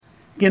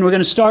Again, we're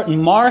going to start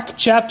in Mark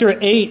chapter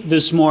 8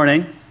 this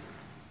morning.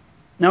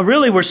 Now,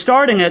 really, we're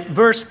starting at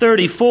verse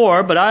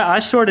 34, but I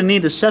sort of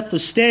need to set the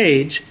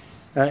stage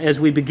as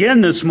we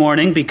begin this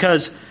morning,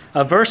 because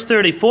verse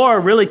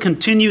 34 really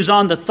continues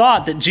on the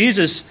thought that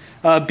Jesus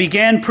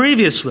began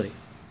previously.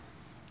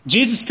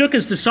 Jesus took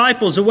his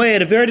disciples away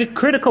at a very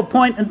critical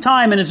point in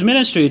time in his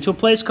ministry to a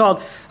place called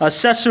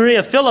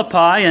Caesarea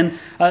Philippi, and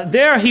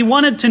there he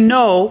wanted to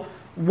know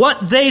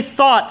what they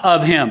thought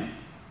of him.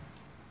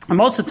 And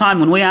most of the time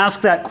when we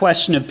ask that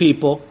question of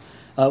people,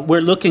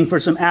 we're looking for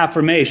some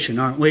affirmation,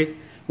 aren't we?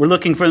 We're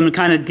looking for them to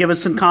kind of give us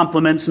some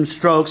compliments, some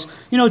strokes.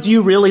 Do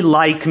you really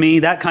like me?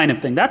 That kind of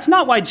thing. That's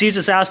not why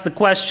Jesus asked the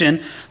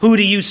question, who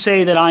do you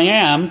say that I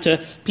am,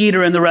 to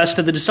Peter and the rest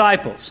of the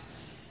disciples.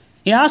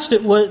 He asked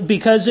it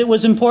because it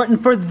was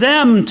important for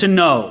them to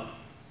know.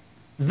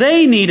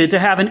 They needed to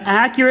have an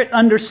accurate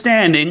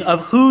understanding of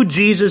who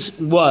Jesus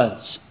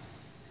was.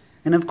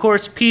 And of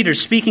course, Peter,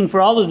 speaking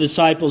for all of the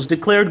disciples,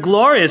 declared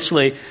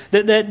gloriously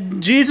that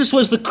Jesus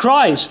was the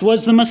Christ,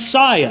 was the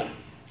Messiah.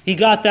 He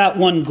got that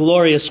one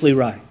gloriously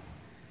right.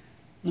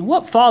 And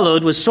what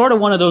followed was sort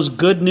of one of those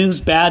good news,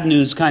 bad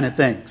news kind of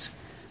things.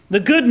 The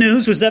good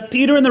news was that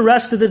Peter and the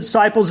rest of the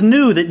disciples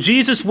knew that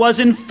Jesus was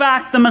in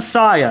fact the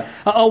Messiah,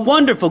 a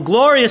wonderful,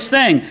 glorious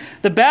thing.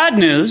 The bad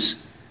news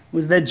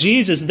was that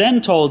Jesus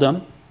then told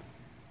them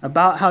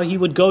about how he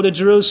would go to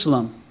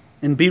Jerusalem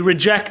and be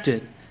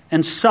rejected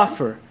and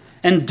suffer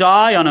and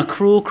die on a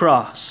cruel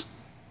cross.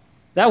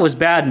 That was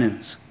bad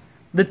news.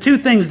 The two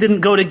things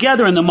didn't go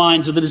together in the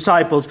minds of the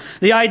disciples.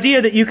 The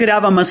idea that you could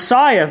have a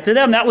Messiah, to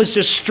them that was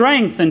just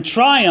strength and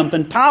triumph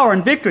and power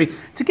and victory.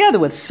 Together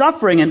with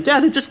suffering and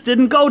death, it just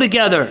didn't go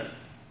together.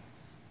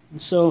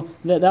 And so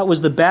that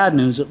was the bad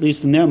news, at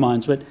least in their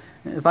minds. But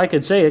if I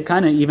could say, it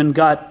kind of even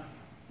got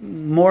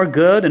more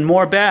good and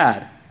more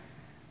bad.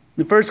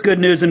 The first good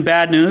news and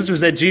bad news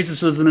was that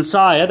Jesus was the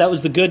Messiah. That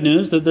was the good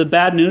news. The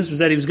bad news was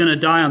that he was going to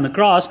die on the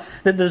cross.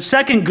 The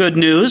second good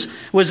news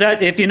was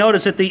that, if you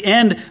notice at the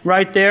end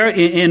right there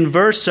in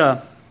verse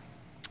 31,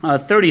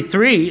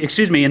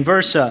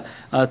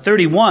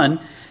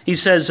 he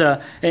says,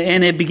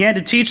 and it began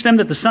to teach them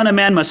that the Son of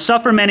Man must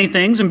suffer many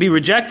things and be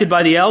rejected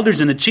by the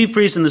elders and the chief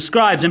priests and the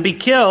scribes and be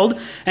killed,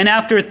 and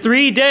after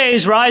 3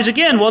 days rise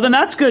again. Well, then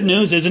that's good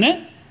news, isn't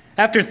it?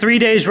 After 3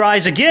 days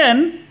rise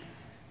again.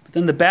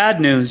 Then the bad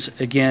news,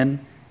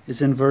 again,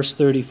 is in verse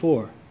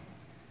 34.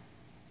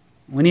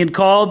 When he had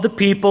called the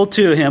people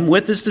to him,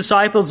 with his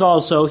disciples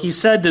also, he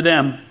said to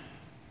them,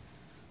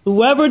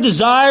 "Whoever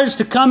desires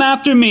to come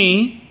after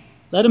me,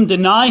 let him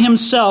deny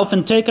himself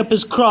and take up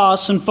his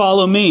cross and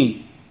follow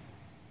me."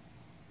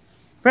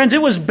 Friends,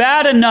 it was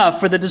bad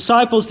enough for the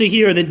disciples to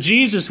hear that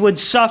Jesus would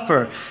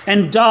suffer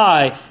and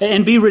die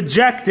and be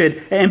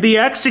rejected and be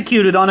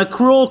executed on a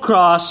cruel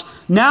cross.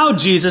 Now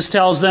Jesus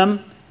tells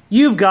them,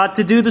 you've got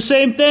to do the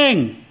same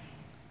thing.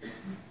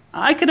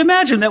 I can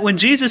imagine that when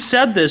Jesus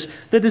said this,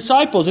 the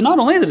disciples, and not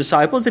only the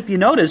disciples, if you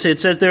notice, it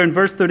says there in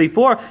verse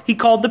 34, he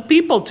called the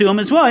people to him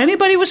as well.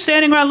 Anybody who was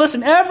standing around,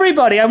 listen,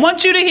 everybody, I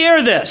want you to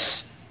hear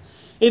this.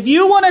 If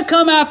you want to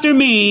come after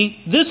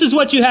me, this is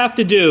what you have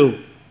to do.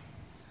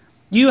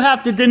 You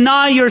have to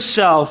deny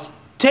yourself,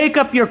 take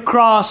up your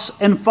cross,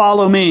 and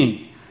follow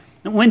me.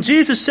 And when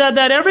Jesus said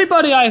that,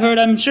 everybody I heard,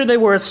 I'm sure they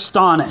were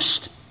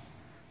astonished.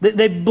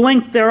 They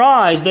blinked their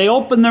eyes. They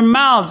opened their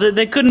mouths.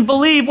 They couldn't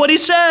believe what he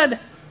said.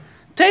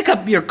 Take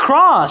up your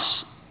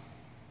cross.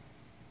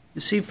 You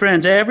see,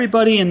 friends,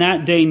 everybody in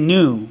that day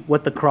knew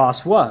what the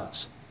cross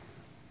was.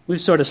 We've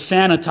sort of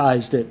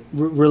sanitized it,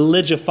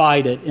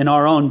 religified it in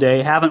our own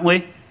day, haven't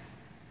we?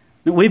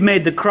 We've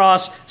made the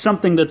cross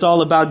something that's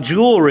all about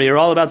jewelry or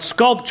all about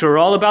sculpture or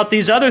all about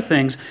these other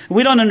things.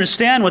 We don't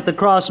understand what the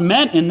cross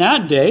meant in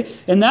that day.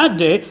 In that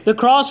day, the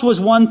cross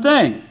was one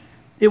thing.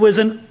 It was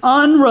an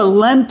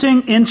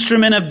unrelenting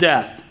instrument of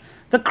death.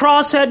 The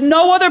cross had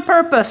no other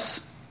purpose.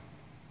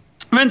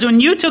 Friends, when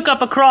you took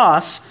up a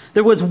cross,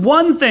 there was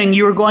one thing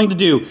you were going to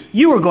do.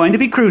 You were going to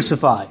be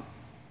crucified.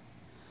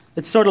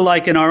 It's sort of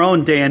like in our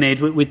own day and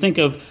age, we think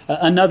of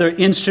another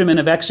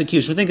instrument of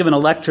execution. We think of an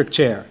electric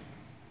chair.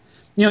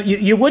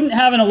 You wouldn't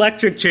have an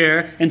electric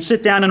chair and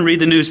sit down and read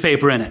the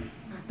newspaper in it.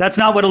 That's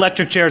not what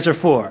electric chairs are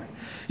for.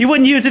 You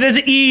wouldn't use it as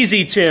an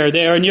easy chair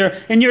there in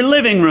your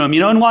living room,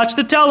 and watch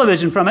the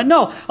television from it.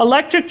 No,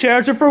 electric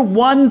chairs are for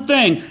one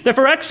thing. They're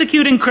for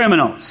executing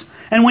criminals.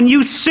 And when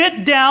you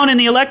sit down in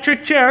the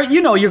electric chair,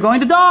 you know you're going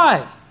to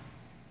die.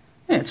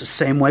 And it's the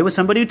same way with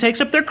somebody who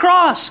takes up their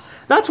cross.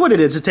 That's what it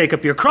is to take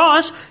up your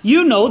cross.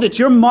 You know that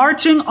you're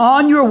marching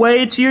on your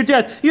way to your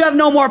death. You have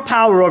no more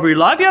power over your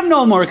life. You have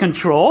no more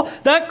control.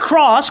 That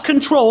cross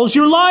controls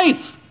your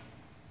life.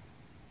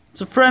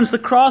 So friends, the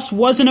cross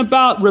wasn't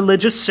about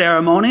religious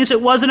ceremonies.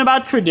 It wasn't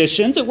about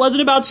traditions. It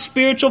wasn't about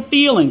spiritual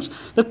feelings.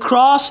 The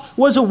cross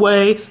was a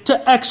way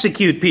to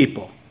execute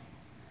people.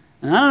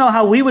 And I don't know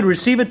how we would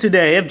receive it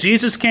today if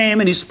Jesus came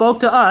and he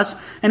spoke to us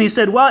and he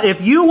said, well, if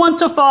you want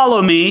to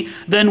follow me,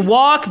 then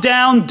walk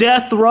down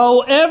death row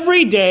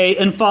every day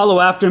and follow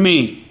after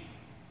me.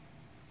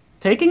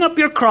 Taking up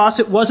your cross,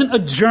 it wasn't a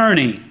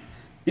journey.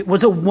 It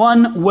was a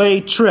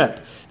one-way trip.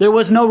 There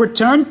was no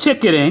return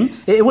ticketing.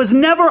 It was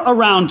never a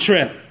round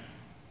trip.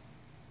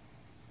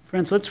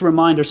 Friends, let's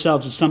remind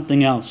ourselves of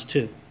something else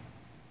too.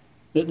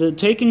 The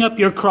taking up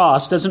your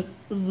cross doesn't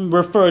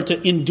refer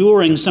to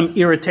enduring some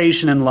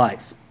irritation in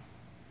life.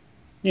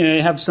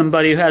 You have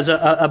somebody who has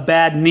a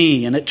bad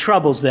knee and it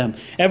troubles them.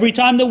 Every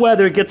time the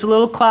weather gets a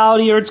little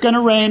cloudy or it's going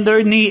to rain,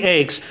 their knee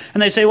aches.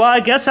 And they say, well,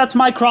 I guess that's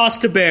my cross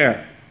to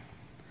bear.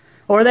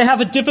 Or they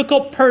have a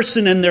difficult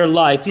person in their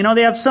life.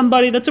 They have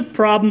somebody that's a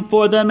problem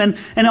for them and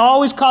it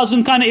always causes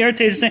them kind of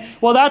irritation. Saying,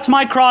 well, that's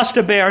my cross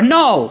to bear.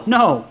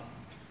 No.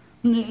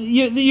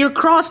 Your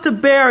cross to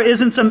bear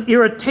isn't some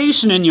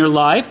irritation in your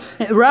life.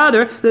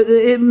 Rather,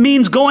 it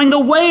means going the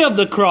way of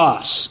the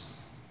cross.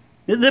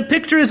 The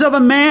picture is of a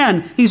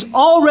man. He's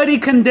already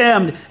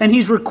condemned, and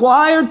he's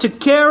required to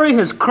carry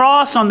his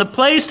cross on the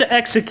place to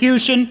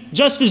execution,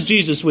 just as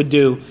Jesus would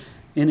do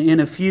in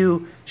a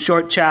few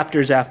short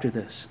chapters after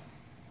this.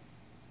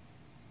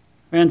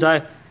 Friends,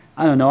 I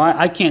don't know.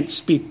 I can't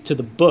speak to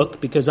the book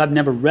because I've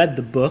never read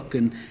the book,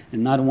 and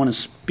I don't want to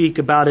speak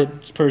about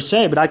it per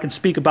se, but I can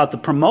speak about the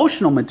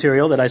promotional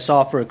material that I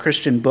saw for a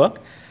Christian book,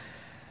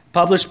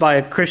 published by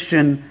a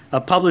Christian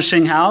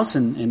publishing house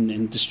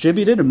and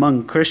distributed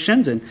among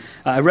Christians. And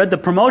I read the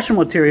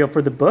promotional material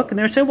for the book, and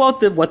they said, well,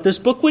 what this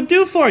book would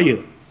do for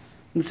you.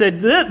 And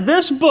said,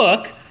 this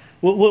book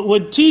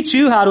would teach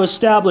you how to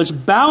establish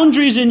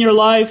boundaries in your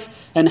life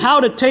and how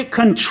to take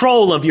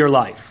control of your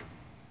life.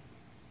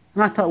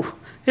 And I thought,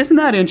 isn't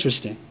that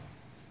interesting?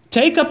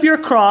 Take up your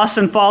cross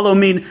and follow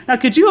me. Now,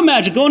 could you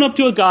imagine going up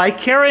to a guy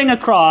carrying a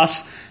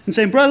cross and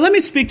saying, brother, let me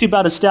speak to you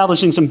about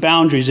establishing some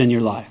boundaries in your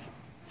life.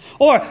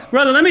 Or,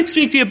 brother, let me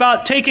speak to you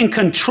about taking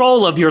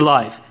control of your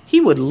life. He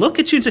would look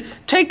at you and say,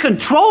 take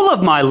control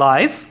of my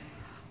life?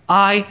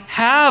 I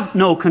have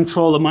no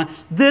control of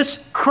this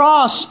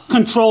cross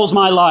controls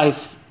my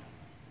life.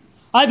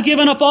 I've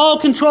given up all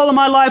control of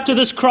my life to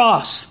this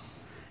cross.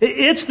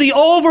 It's the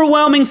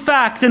overwhelming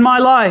fact in my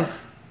life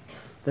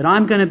that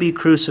I'm going to be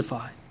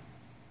crucified.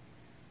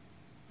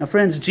 Now,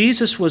 friends,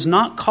 Jesus was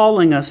not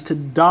calling us to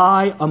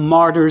die a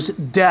martyr's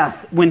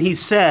death when he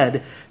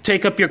said,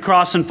 take up your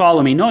cross and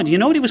follow me. No, do you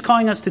know what he was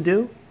calling us to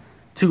do?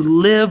 To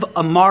live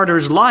a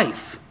martyr's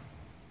life.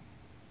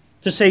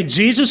 To say,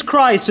 Jesus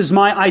Christ is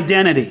my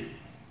identity.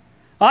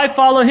 I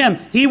follow him.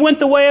 He went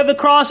the way of the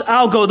cross.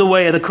 I'll go the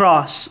way of the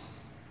cross.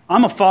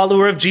 I'm a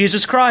follower of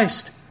Jesus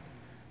Christ.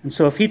 And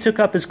so if he took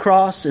up his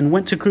cross and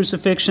went to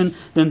crucifixion,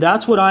 then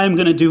that's what I am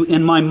going to do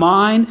in my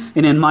mind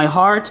and in my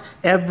heart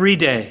every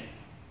day.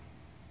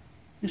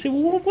 You say,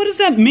 well, what does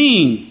that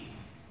mean?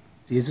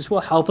 Jesus will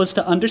help us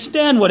to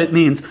understand what it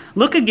means.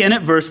 Look again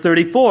at verse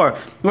 34,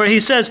 where he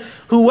says,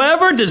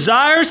 whoever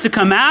desires to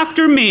come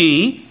after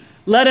me,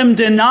 let him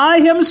deny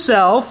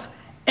himself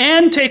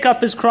and take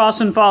up his cross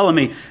and follow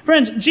me.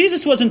 Friends,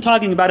 Jesus wasn't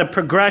talking about a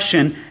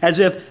progression as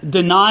if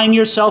denying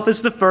yourself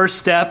is the first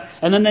step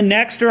and then the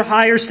next or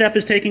higher step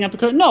is taking up the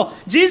cross. No,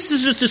 Jesus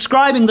is just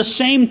describing the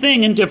same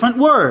thing in different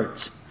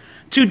words.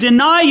 To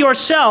deny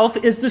yourself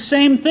is the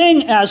same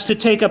thing as to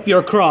take up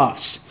your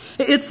cross.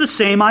 It's the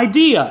same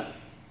idea.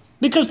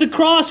 Because the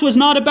cross was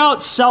not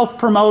about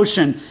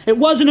self-promotion. It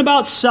wasn't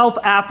about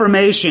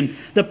self-affirmation.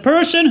 The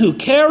person who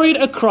carried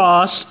a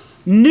cross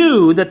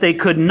knew that they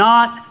could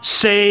not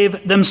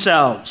save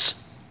themselves.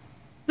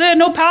 They had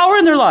no power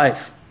in their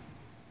life.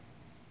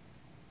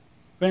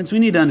 Friends, we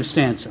need to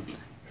understand something.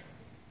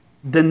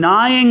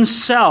 Denying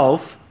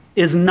self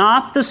is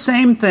not the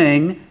same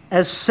thing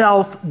as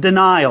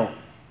self-denial.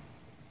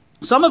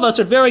 Some of us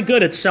are very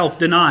good at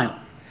self-denial.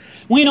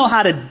 We know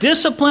how to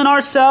discipline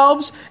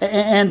ourselves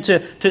and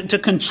to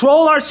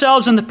control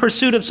ourselves in the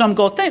pursuit of some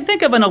goal.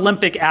 Think of an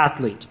Olympic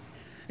athlete.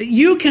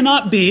 You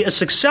cannot be a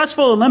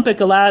successful Olympic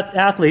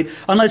athlete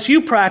unless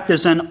you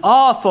practice an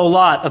awful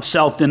lot of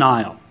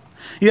self-denial.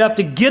 You have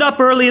to get up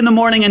early in the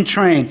morning and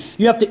train.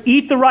 You have to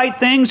eat the right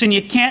things and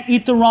you can't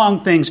eat the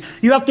wrong things.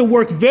 You have to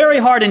work very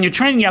hard in your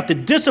training. You have to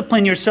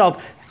discipline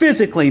yourself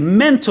physically,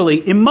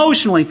 mentally,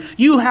 emotionally.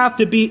 You have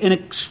to be an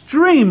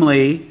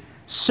extremely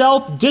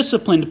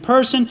self-disciplined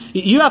person.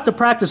 You have to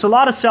practice a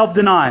lot of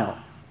self-denial.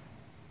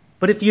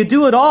 But if you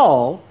do it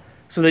all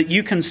so that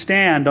you can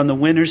stand on the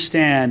winner's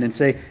stand and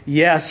say,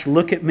 yes,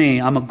 look at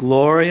me, I'm a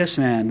glorious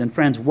man, then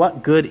friends,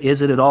 what good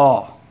is it at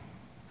all?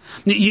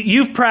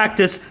 You've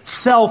practiced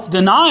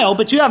self-denial,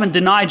 but you haven't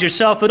denied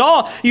yourself at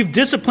all. You've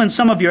disciplined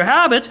some of your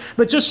habits,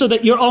 but just so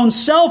that your own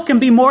self can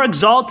be more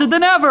exalted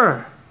than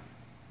ever.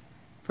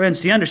 Friends,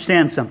 do you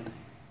understand something?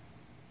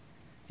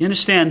 You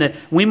understand that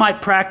we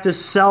might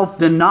practice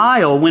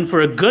self-denial when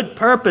for a good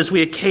purpose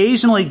we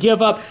occasionally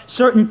give up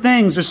certain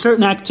things or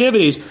certain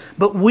activities,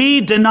 but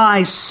we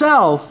deny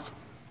self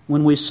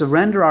when we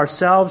surrender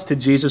ourselves to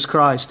Jesus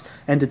Christ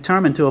and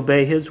determine to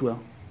obey His will.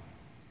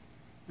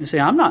 You say,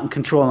 I'm not in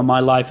control of my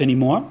life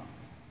anymore.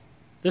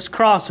 This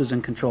cross is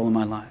in control of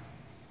my life.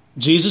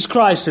 Jesus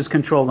Christ is in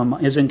control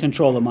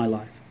of my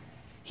life.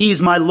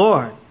 He's my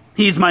Lord.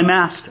 He's my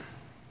Master.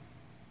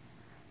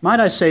 Might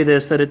I say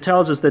this, that it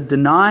tells us that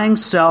denying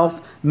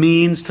self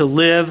means to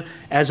live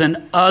as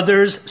an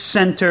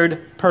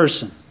others-centered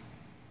person.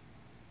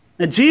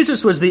 Now,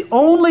 Jesus was the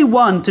only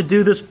one to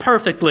do this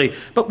perfectly,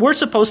 but we're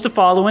supposed to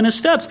follow in his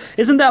steps.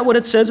 Isn't that what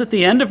it says at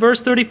the end of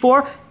verse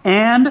 34?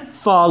 And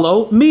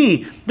follow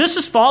me. This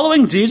is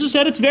following Jesus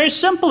at its very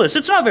simplest.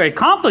 It's not very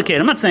complicated.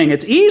 I'm not saying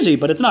it's easy,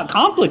 but it's not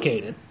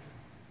complicated.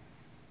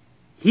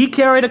 He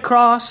carried a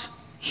cross.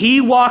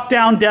 He walked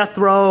down death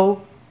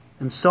row,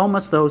 and so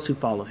must those who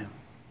follow him.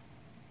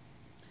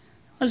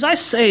 As I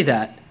say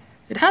that,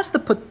 it has the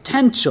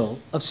potential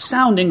of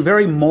sounding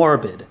very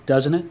morbid,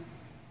 doesn't it?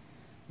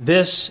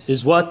 This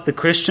is what the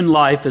Christian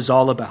life is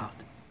all about.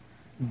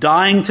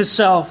 Dying to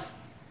self,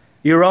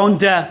 your own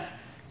death,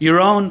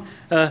 your own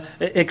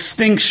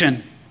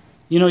extinction.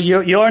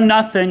 You're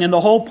nothing, and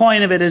the whole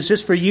point of it is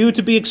just for you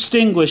to be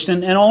extinguished,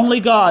 and only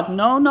God.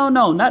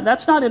 No,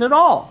 that's not it at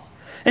all.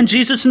 And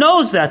Jesus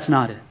knows that's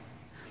not it.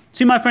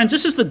 See, my friends,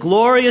 this is the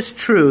glorious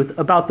truth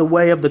about the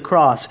way of the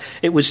cross.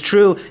 It was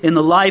true in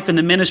the life and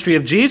the ministry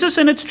of Jesus,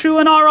 and it's true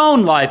in our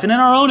own life and in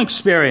our own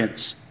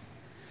experience.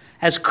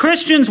 As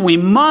Christians, we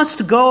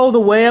must go the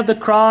way of the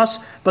cross,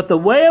 but the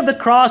way of the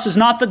cross is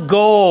not the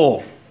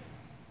goal.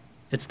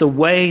 It's the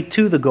way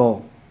to the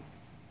goal.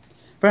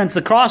 Friends,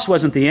 the cross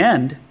wasn't the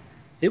end.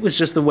 It was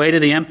just the way to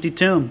the empty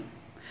tomb.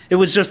 It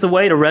was just the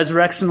way to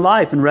resurrection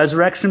life and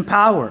resurrection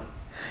power.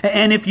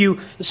 And if you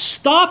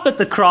stop at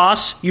the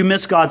cross, you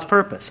miss God's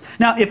purpose.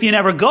 Now, if you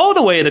never go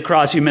the way of the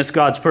cross, you miss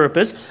God's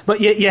purpose. But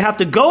you have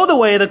to go the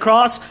way of the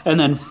cross and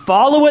then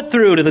follow it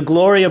through to the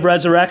glory of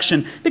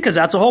resurrection, because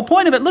that's the whole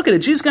point of it. Look at it.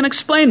 Jesus is going to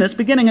explain this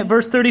beginning at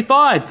verse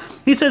 35.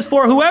 He says,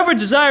 "For whoever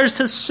desires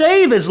to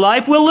save his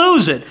life will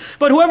lose it.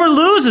 But whoever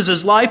loses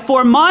his life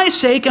for my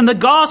sake and the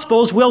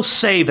gospel's will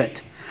save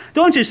it."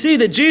 Don't you see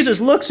that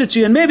Jesus looks at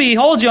you, and maybe he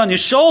holds you on your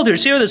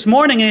shoulders here this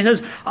morning, and he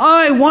says,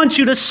 "I want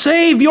you to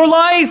save your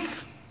life."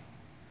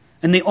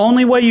 And the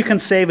only way you can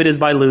save it is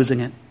by losing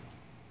it.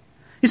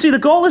 You see, the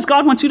goal is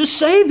God wants you to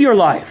save your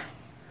life.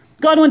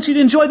 God wants you to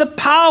enjoy the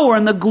power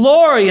and the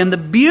glory and the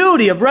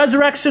beauty of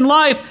resurrection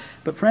life.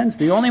 But friends,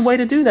 the only way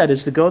to do that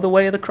is to go the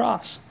way of the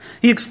cross.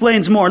 He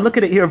explains more. Look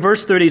at it here,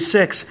 verse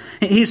 36.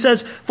 He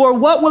says, "For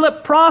what will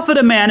it profit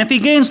a man if he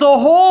gains the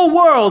whole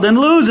world and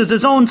loses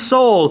his own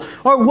soul?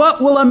 Or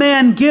what will a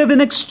man give in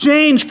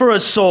exchange for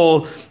his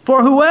soul?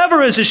 For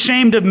whoever is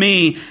ashamed of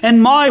me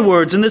and my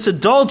words in this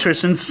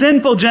adulterous and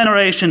sinful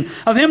generation,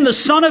 of him the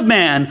Son of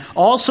Man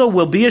also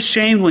will be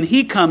ashamed when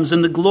he comes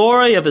in the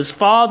glory of his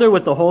Father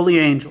with the holy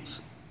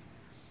angels."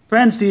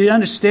 Friends, do you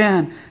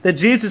understand that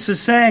Jesus is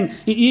saying,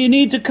 you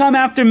need to come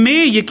after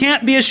me. You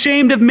can't be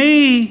ashamed of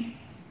me.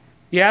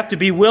 You have to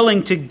be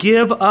willing to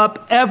give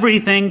up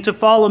everything to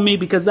follow me,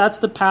 because that's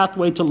the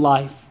pathway to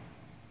life.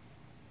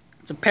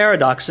 It's a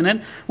paradox, isn't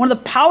it? One of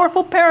the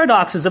powerful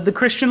paradoxes of the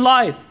Christian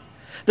life.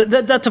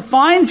 That to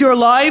find your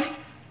life,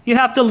 you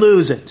have to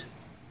lose it.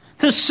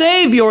 To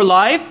save your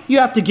life, you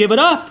have to give it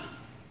up.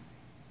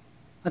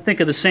 I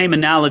think of the same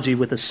analogy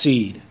with a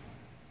seed.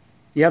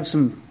 You have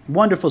some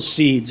wonderful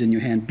seeds in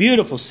your hand,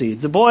 beautiful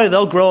seeds.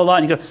 They'll grow a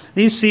lot. And you go,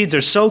 these seeds are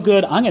so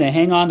good, I'm going to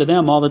hang on to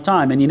them all the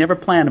time. And you never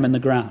plant them in the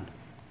ground.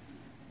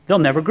 They'll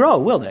never grow,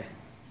 will they?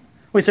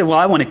 We say, well,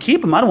 I want to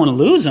keep them. I don't want to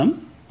lose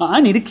them. I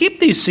need to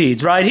keep these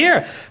seeds right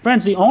here.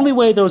 Friends, the only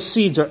way those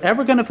seeds are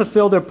ever going to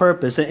fulfill their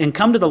purpose and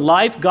come to the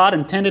life God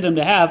intended them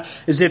to have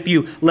is if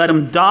you let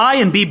them die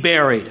and be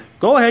buried.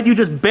 Go ahead, you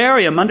just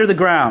bury them under the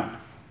ground.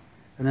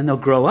 And then they'll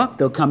grow up.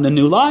 They'll come to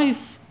new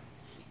life.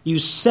 You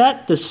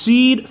set the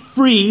seed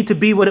free to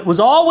be what it was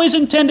always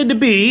intended to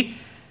be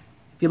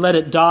if you let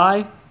it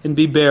die and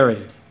be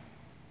buried.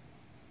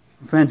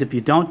 Friends, if you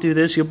don't do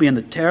this, you'll be in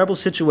the terrible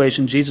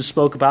situation Jesus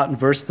spoke about in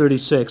verse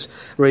 36,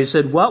 where he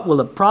said, "What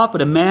will it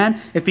profit a man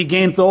if he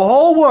gains the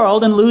whole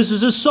world and loses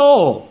his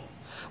soul?"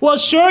 Well,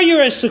 sure,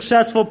 you're a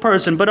successful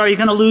person, but are you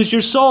going to lose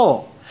your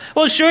soul?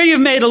 Well, sure,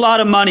 you've made a lot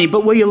of money,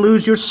 but will you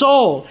lose your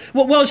soul?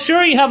 Well,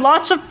 sure, you have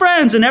lots of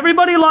friends and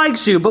everybody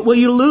likes you, but will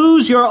you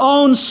lose your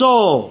own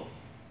soul?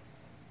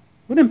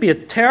 Wouldn't it be a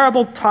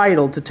terrible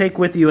title to take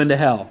with you into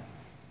hell?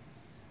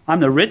 I'm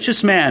the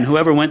richest man who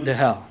ever went to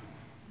hell.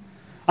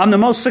 I'm the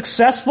most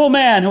successful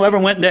man who ever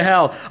went into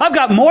hell. I've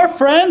got more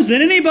friends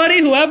than anybody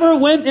who ever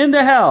went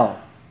into hell.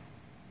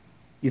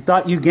 You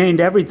thought you gained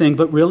everything,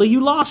 but really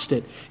you lost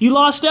it. You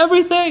lost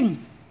everything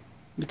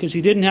because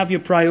you didn't have your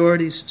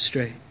priorities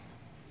straight.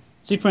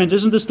 See, friends,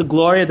 isn't this the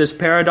glory of this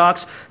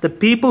paradox? The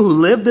people who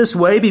live this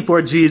way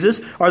before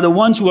Jesus are the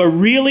ones who are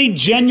really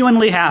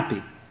genuinely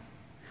happy.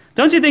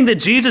 Don't you think that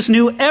Jesus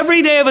knew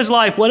every day of his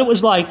life what it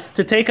was like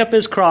to take up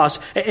his cross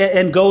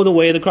and go the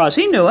way of the cross?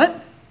 He knew it.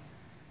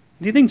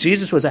 Do you think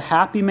Jesus was a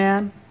happy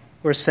man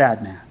or a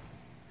sad man?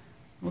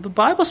 Well, the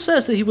Bible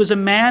says that he was a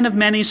man of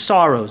many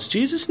sorrows.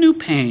 Jesus knew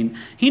pain.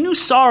 He knew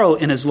sorrow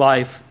in his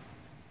life.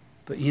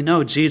 But you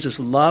know, Jesus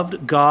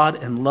loved God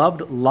and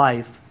loved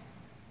life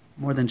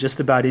more than just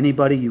about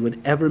anybody you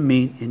would ever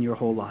meet in your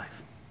whole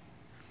life.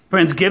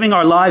 Friends, giving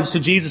our lives to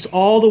Jesus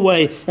all the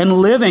way and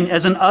living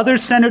as an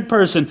other-centered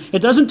person, it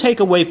doesn't take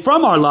away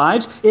from our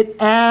lives, it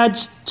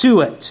adds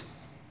to it.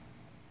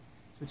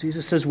 So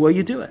Jesus says, will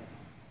you do it?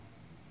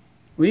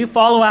 Will you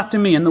follow after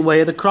me in the way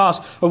of the cross?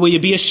 Or will you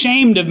be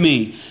ashamed of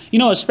me? You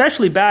know,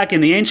 especially back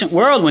in the ancient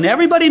world when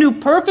everybody knew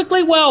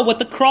perfectly well what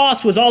the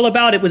cross was all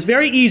about, it was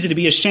very easy to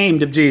be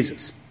ashamed of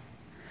Jesus.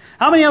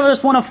 How many of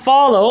us want to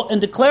follow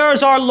and declare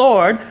as our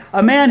Lord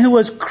a man who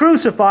was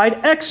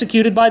crucified,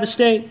 executed by the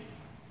state?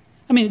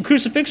 I mean,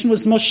 crucifixion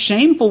was the most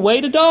shameful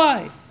way to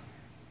die. It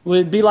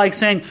would be like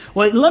saying,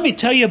 well, let me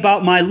tell you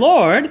about my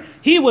Lord.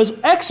 He was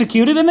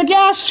executed in the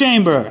gas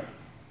chamber.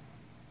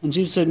 And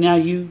Jesus said, now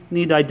you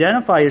need to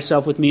identify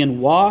yourself with me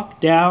and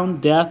walk down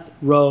death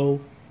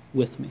row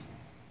with me.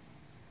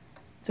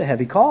 It's a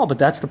heavy call, but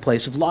that's the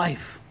place of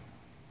life.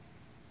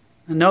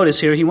 And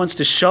notice here, he wants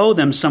to show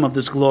them some of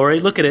this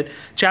glory. Look at it,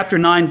 chapter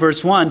 9,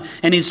 verse 1.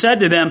 And he said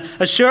to them,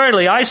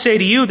 assuredly, I say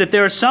to you that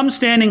there are some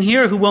standing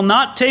here who will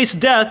not taste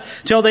death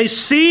till they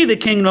see the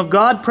kingdom of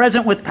God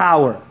present with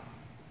power.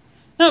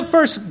 Now, at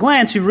first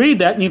glance, you read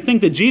that and you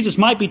think that Jesus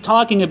might be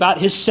talking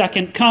about his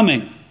second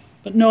coming.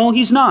 But no,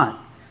 he's not.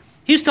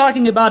 He's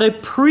talking about a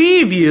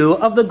preview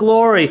of the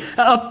glory,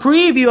 a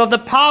preview of the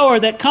power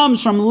that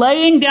comes from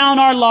laying down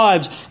our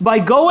lives by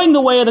going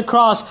the way of the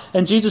cross.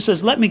 And Jesus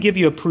says, let me give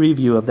you a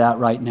preview of that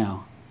right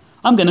now.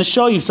 I'm going to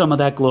show you some of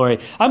that glory.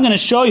 I'm going to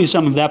show you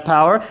some of that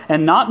power.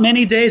 And not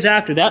many days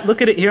after that,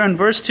 look at it here in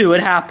verse 2,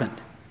 it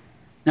happened.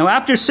 Now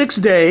after 6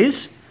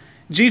 days,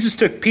 Jesus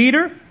took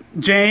Peter,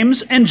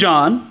 James, and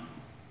John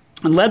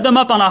and led them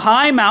up on a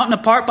high mountain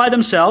apart by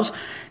themselves,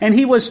 and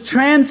he was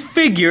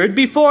transfigured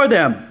before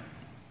them.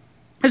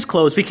 His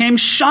clothes became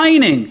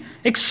shining,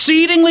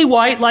 exceedingly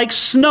white like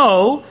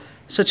snow,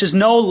 such as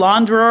no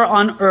launderer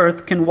on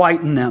earth can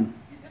whiten them.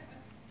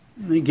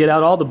 You get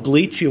out all the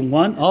bleach you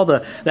want, all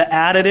the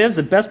additives,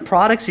 the best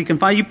products you can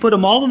find. You put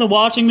them all in the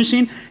washing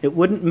machine, it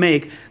wouldn't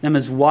make them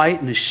as white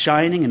and as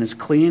shining and as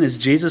clean as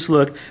Jesus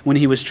looked when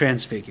he was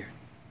transfigured.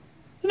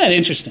 Isn't that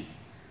interesting?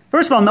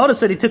 First of all, notice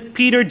that he took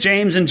Peter,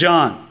 James, and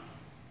John.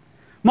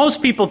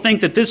 Most people think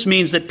that this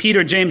means that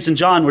Peter, James, and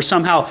John were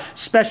somehow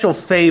special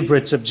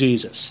favorites of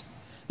Jesus.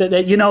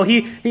 That you know,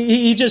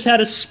 he just had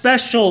a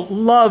special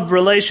love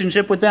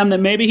relationship with them that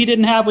maybe he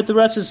didn't have with the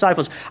rest of the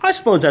disciples. I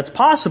suppose that's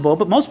possible,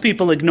 but most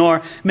people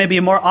ignore maybe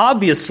a more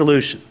obvious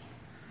solution.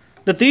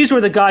 That these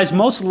were the guys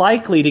most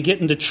likely to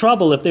get into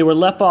trouble if they were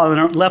left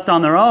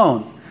on their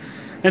own.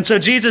 And so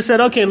Jesus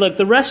said, okay, look,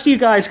 the rest of you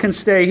guys can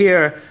stay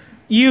here.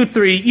 You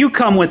three, you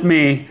come with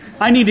me.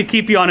 I need to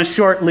keep you on a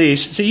short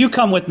leash, so you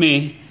come with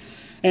me.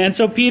 And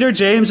so Peter,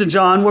 James, and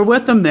John were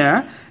with them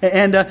there.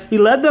 And he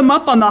led them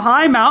up on the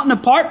high mountain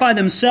apart by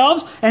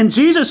themselves. And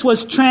Jesus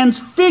was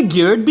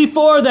transfigured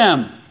before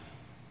them.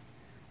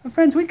 Well,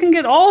 friends, we can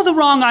get all the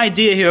wrong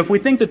idea here if we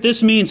think that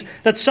this means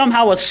that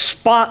somehow a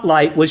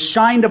spotlight was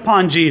shined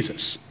upon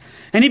Jesus.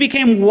 And he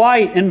became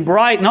white and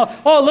bright. And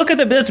oh, look at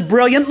this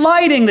brilliant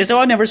lighting. They say, oh,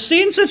 I've never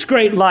seen such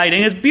great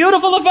lighting. It's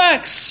beautiful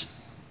effects.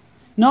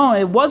 No,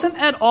 it wasn't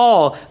at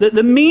all.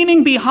 The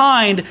meaning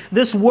behind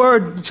this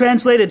word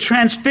translated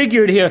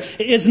transfigured here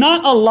is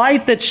not a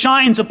light that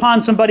shines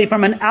upon somebody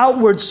from an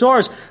outward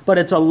source, but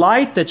it's a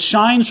light that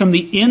shines from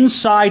the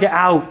inside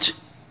out.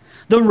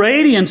 The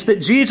radiance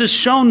that Jesus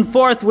shone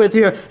forth with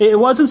here, it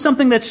wasn't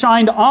something that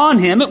shined on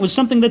him, it was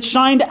something that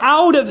shined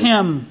out of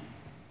him.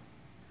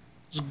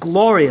 It was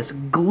glorious,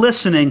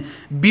 glistening,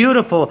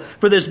 beautiful.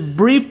 For this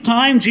brief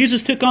time,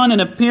 Jesus took on an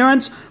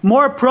appearance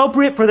more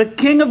appropriate for the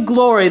King of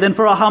glory than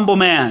for a humble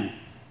man.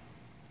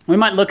 We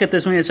might look at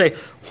this and say,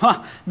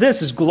 wow,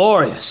 this is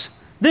glorious.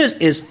 This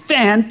is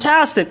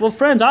fantastic. Well,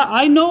 friends,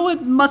 I know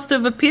it must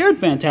have appeared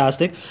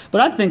fantastic,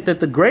 but I think that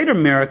the greater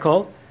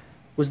miracle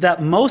was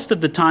that most of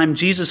the time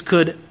Jesus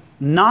could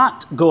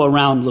not go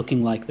around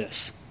looking like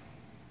this.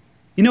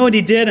 You know what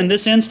he did in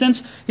this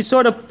instance? He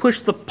sort of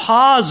pushed the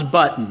pause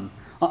button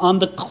on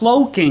the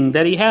cloaking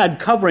that he had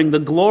covering the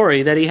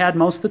glory that he had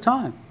most of the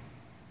time.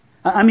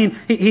 I mean,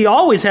 he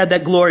always had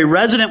that glory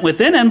resident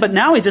within him, but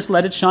now he just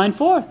let it shine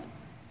forth.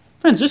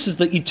 Friends, this is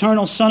the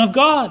eternal Son of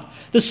God,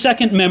 the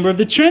second member of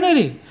the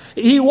Trinity.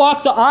 He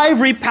walked the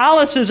ivory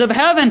palaces of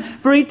heaven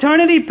for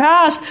eternity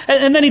past,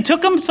 and then he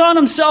took upon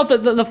himself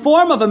the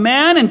form of a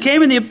man and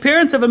came in the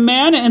appearance of a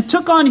man and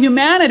took on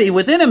humanity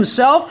within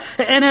himself.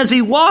 And as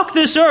he walked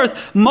this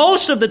earth,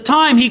 most of the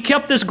time he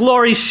kept this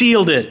glory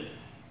shielded.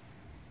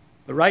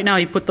 But right now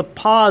he put the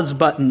pause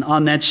button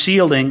on that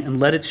shielding and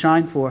let it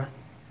shine forth.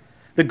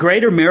 The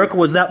greater miracle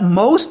was that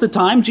most of the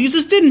time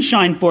Jesus didn't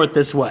shine forth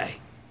this way.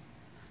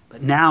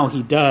 But now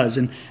he does.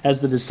 And as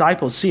the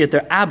disciples see it,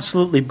 they're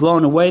absolutely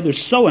blown away. They're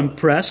so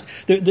impressed.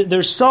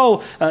 They're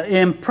so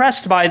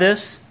impressed by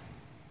this.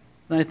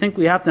 And I think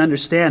we have to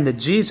understand that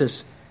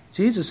Jesus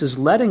is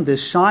letting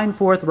this shine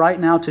forth right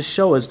now to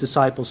show his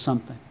disciples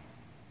something.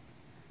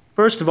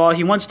 First of all,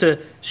 he wants to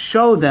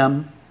show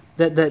them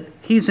that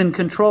he's in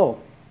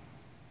control.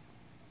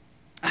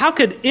 How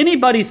could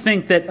anybody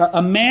think that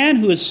a man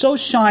who is so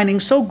shining,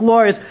 so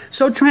glorious,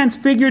 so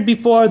transfigured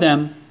before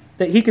them,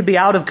 that he could be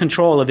out of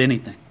control of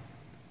anything?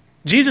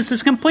 Jesus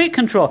is complete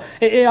control.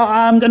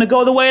 I'm going to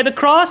go the way of the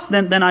cross,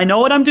 then I know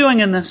what I'm doing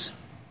in this.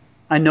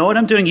 I know what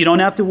I'm doing. You don't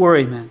have to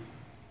worry, man.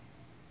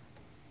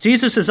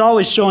 Jesus is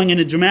always showing in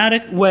a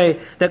dramatic way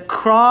that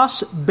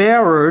cross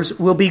bearers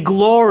will be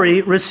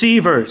glory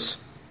receivers.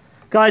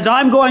 Guys,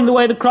 I'm going the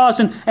way of the cross,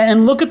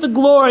 and look at the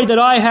glory that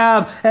I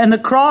have. And the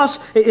cross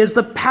is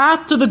the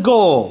path to the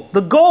goal.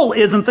 The goal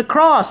isn't the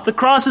cross. The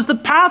cross is the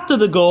path to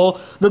the goal.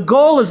 The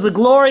goal is the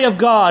glory of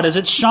God as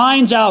it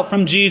shines out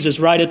from Jesus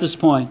right at this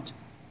point.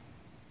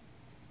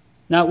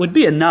 Now, it would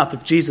be enough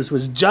if Jesus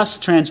was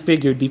just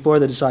transfigured before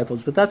the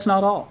disciples, but that's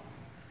not all.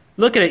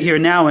 Look at it here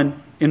now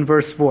in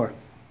verse 4.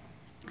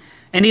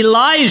 And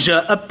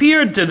Elijah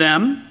appeared to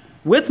them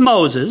with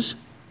Moses,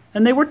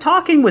 and they were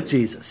talking with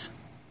Jesus.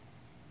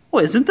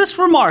 Well, isn't this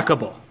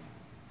remarkable?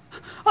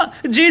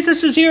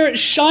 Jesus is here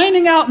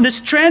shining out in this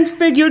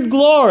transfigured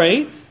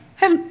glory,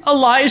 and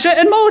Elijah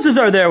and Moses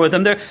are there with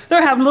him. They're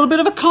having a little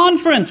bit of a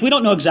conference. We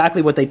don't know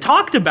exactly what they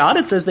talked about.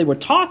 It says they were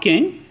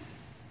talking.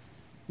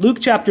 Luke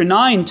chapter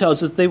 9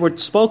 tells us they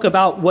spoke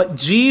about what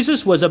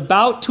Jesus was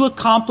about to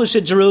accomplish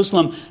at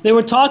Jerusalem. They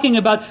were talking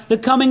about the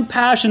coming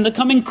passion, the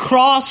coming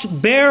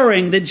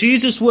cross-bearing that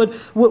Jesus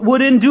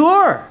would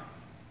endure.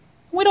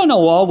 We don't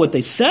know all what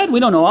they said. We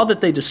don't know all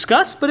that they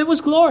discussed, but it was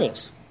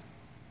glorious.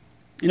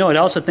 You know what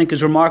else I think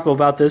is remarkable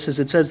about this is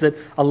it says that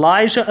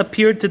Elijah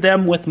appeared to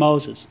them with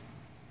Moses.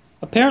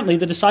 Apparently,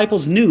 the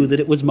disciples knew that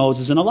it was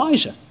Moses and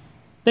Elijah.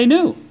 They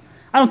knew.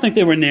 I don't think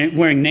they were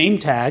wearing name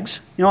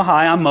tags. You know,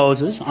 hi, I'm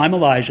Moses, I'm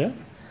Elijah.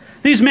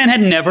 These men had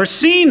never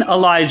seen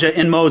Elijah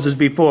and Moses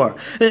before.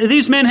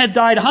 These men had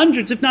died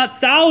hundreds, if not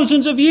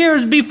thousands of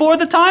years before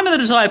the time of the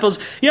disciples,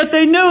 yet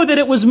they knew that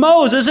it was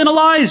Moses and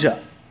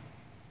Elijah.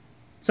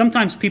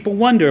 Sometimes people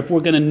wonder if we're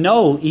going to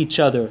know each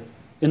other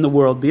in the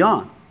world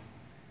beyond.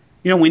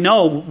 You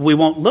know we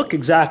won't look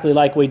exactly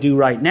like we do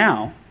right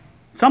now.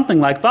 Something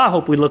like, I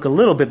hope we look a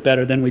little bit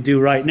better than we do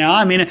right now.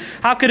 I mean,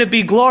 how could it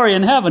be glory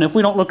in heaven if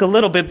we don't look a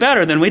little bit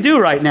better than we do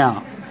right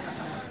now?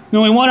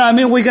 And we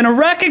wonder, we're going to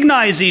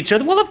recognize each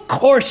other. Well, of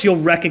course you'll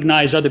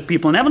recognize other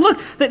people in heaven. Look,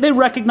 they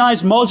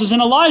recognized Moses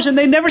and Elijah, and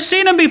they'd never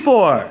seen them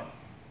before.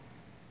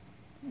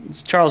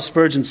 As Charles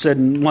Spurgeon said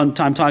one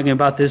time talking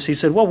about this, he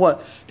said, well,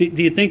 what do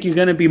you think you're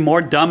going to be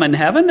more dumb in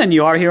heaven than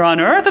you are here on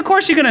earth? Of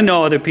course you're going to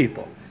know other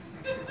people.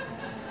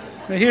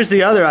 But here's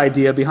the other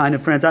idea behind it,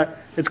 friends.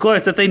 It's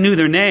glorious that they knew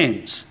their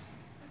names.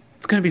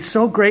 It's going to be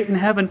so great in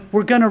heaven.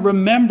 We're going to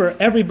remember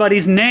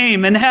everybody's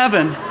name in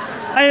heaven.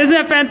 Isn't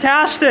that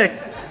fantastic?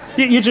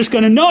 You're just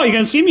going to know. You're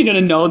going to see them. You're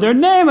going to know their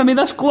name.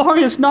 That's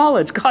glorious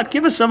knowledge. God,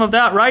 give us some of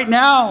that right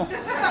now.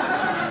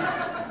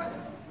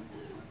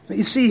 But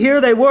you see, here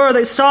they were.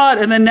 They saw it.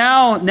 And then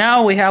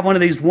now we have one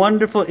of these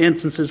wonderful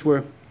instances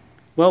where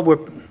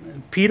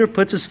Peter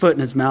puts his foot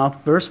in his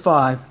mouth. Verse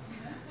 5.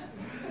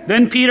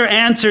 Then Peter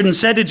answered and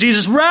said to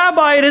Jesus,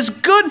 Rabbi, it is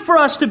good for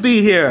us to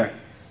be here.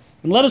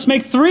 And let us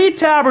make 3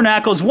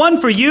 tabernacles,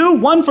 one for you,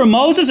 one for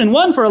Moses, and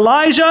one for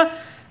Elijah,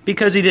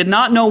 because he did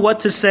not know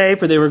what to say,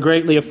 for they were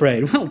greatly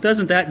afraid. Well,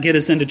 doesn't that get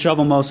us into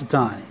trouble most of the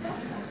time?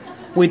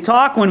 We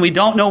talk when we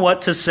don't know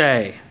what to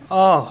say.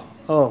 Oh,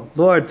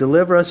 Lord,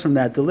 deliver us from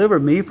that. Deliver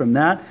me from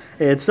that.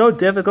 It's so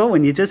difficult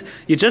when you just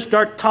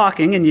start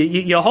talking, and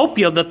you hope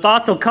the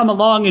thoughts will come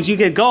along as you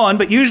get going,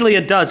 but usually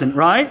it doesn't,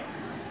 right?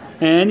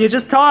 And you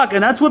just talk,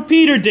 and that's what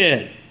Peter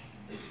did.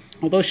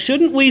 Although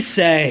shouldn't we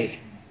say,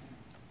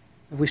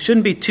 we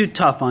shouldn't be too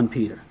tough on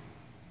Peter.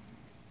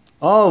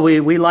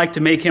 We like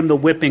to make him the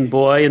whipping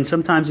boy, and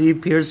sometimes he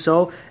appears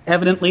so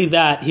evidently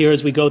that here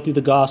as we go through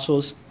the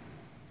Gospels.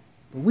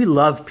 But we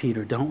love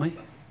Peter, don't we?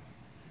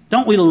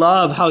 Don't we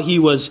love how he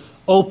was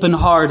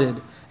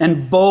open-hearted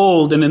and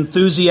bold and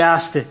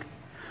enthusiastic?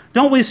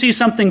 Don't we see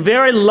something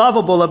very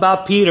lovable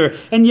about Peter?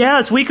 And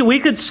yes, we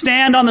could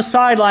stand on the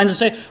sidelines and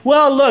say,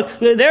 well, look,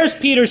 there's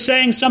Peter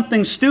saying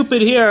something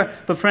stupid here.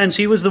 But friends,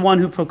 he was the one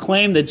who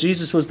proclaimed that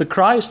Jesus was the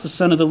Christ, the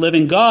Son of the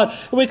living God.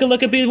 Or we could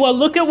look at Peter, well,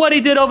 look at what he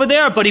did over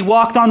there, but he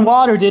walked on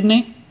water, didn't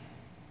he?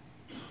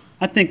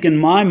 I think in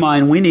my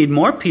mind, we need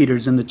more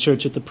Peters in the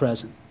church at the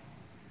present.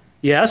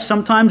 Yes,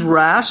 sometimes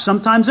rash,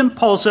 sometimes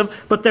impulsive,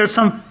 but there's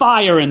some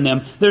fire in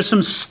them. There's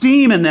some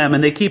steam in them,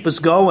 and they keep us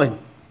going.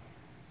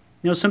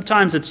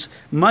 Sometimes it's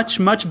much,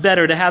 much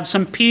better to have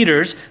some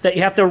Peters that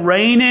you have to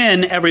rein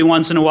in every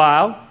once in a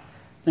while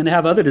than to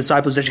have other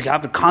disciples that you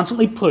have to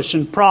constantly push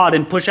and prod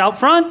and push out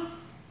front.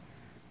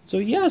 So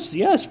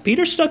yes,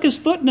 Peter stuck his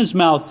foot in his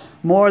mouth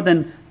more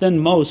than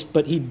most,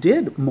 but he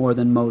did more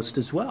than most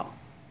as well.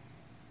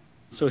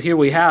 So here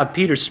we have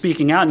Peter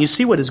speaking out, and you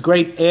see what his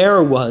great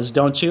error was,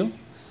 don't you?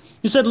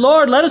 He said,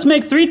 Lord, let us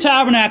make 3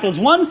 tabernacles,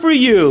 one for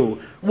you,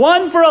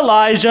 one for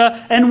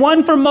Elijah, and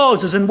one for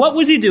Moses. And what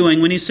was he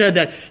doing when he said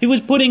that? He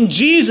was putting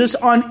Jesus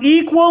on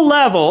equal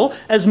level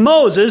as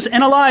Moses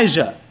and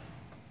Elijah.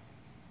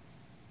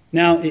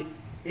 Now,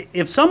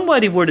 if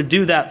somebody were to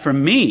do that for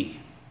me,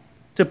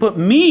 to put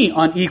me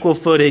on equal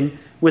footing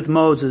with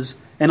Moses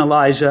and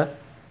Elijah,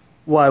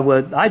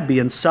 I'd be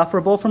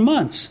insufferable for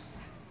months.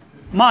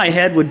 My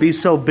head would be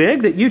so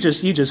big that you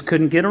just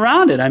couldn't get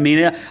around it.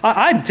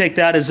 I'd take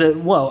that as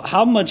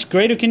how much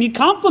greater can you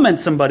compliment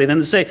somebody than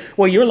to say,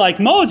 well, you're like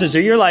Moses or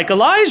you're like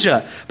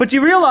Elijah. But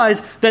you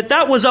realize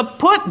that was a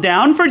put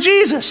down for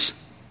Jesus.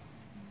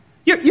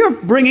 You're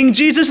bringing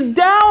Jesus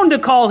down to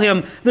call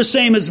him the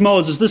same as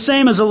Moses, the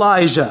same as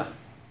Elijah.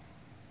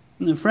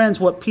 And friends,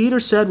 what Peter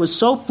said was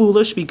so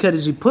foolish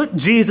because he put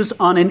Jesus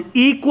on an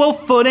equal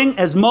footing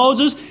as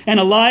Moses and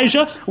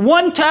Elijah,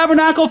 one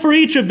tabernacle for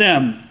each of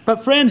them.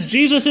 But friends,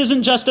 Jesus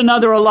isn't just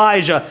another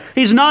Elijah.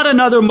 He's not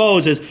another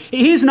Moses.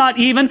 He's not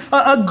even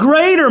a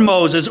greater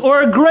Moses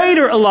or a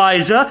greater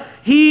Elijah.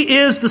 He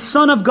is the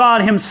Son of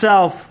God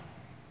himself.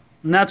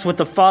 And that's what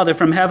the Father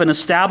from heaven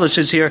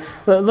establishes here.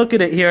 Look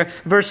at it here,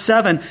 verse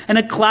 7. And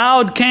a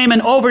cloud came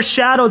and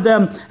overshadowed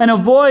them, and a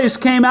voice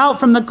came out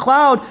from the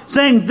cloud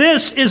saying,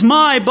 "This is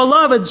my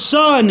beloved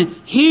Son,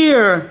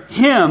 hear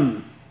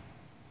him."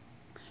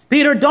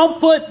 Peter, don't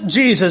put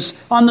Jesus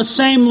on the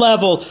same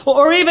level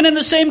or even in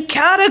the same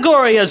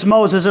category as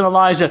Moses and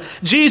Elijah.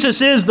 Jesus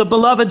is the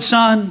beloved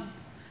Son.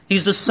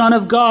 He's the Son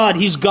of God.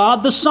 He's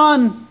God the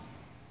Son.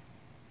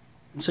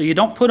 And so you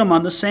don't put him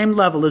on the same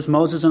level as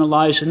Moses and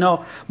Elijah.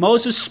 No,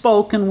 Moses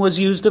spoke and was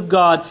used of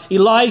God.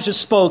 Elijah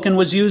spoke and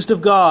was used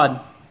of God.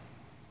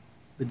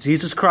 But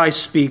Jesus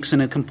Christ speaks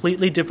in a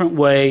completely different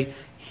way.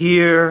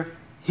 Hear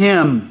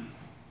him.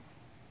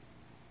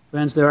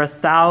 Friends, there are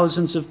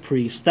thousands of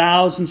priests,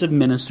 thousands of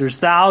ministers,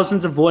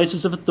 thousands of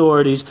voices of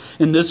authorities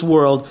in this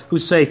world who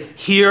say,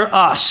 "Hear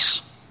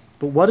us."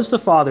 But what does the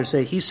Father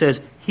say? He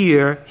says,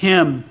 "Hear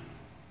him."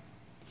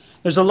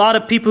 There's a lot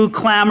of people who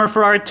clamor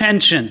for our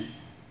attention.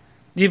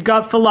 You've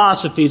got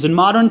philosophies and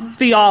modern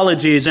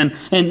theologies and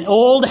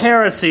old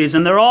heresies,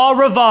 and they're all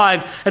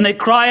revived, and they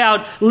cry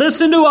out,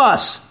 "Listen to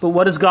us." But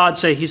what does God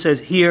say? He says,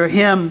 "Hear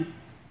him."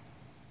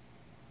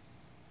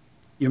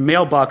 Your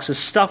mailbox is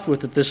stuffed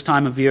with it this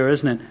time of year,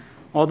 isn't it?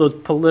 All those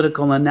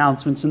political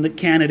announcements and the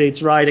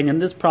candidates writing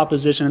and this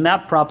proposition and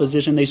that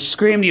proposition. They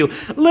scream to you,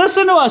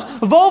 "Listen to us,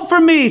 vote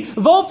for me,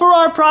 vote for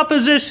our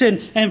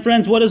proposition." And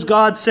friends, what does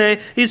God say?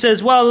 He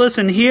says, "Well,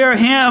 listen, hear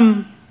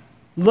him.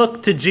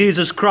 Look to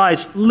Jesus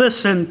Christ.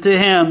 Listen to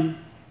him."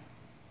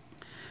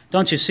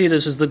 Don't you see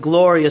this as the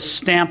glorious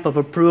stamp of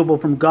approval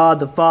from God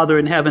the Father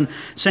in heaven,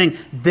 saying,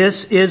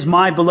 "This is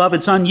my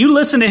beloved Son. You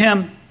listen to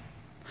him."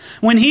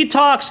 When he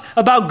talks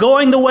about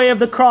going the way of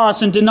the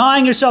cross and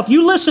denying yourself,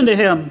 you listen to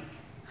him.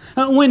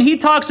 When he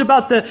talks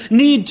about the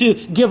need to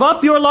give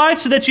up your life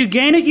so that you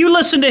gain it, you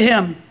listen to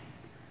him.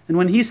 And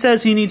when he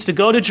says he needs to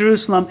go to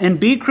Jerusalem and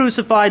be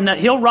crucified and that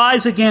he'll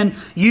rise again,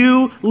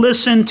 you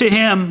listen to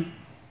him.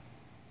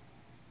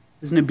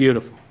 Isn't it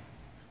beautiful?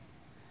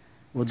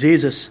 Well,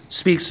 Jesus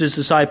speaks to his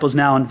disciples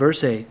now in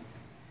verse 8.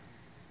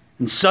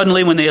 And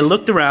suddenly when they had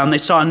looked around, they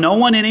saw no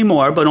one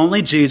anymore, but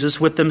only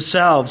Jesus with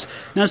themselves.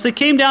 Now as they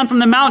came down from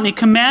the mountain, he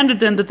commanded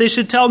them that they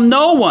should tell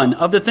no one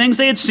of the things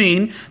they had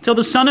seen till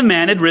the Son of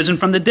Man had risen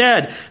from the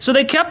dead. So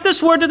they kept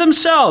this word to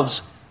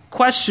themselves,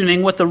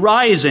 questioning what the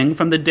rising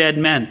from the dead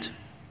meant.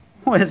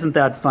 Oh, isn't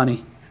that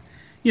funny?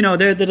 You know,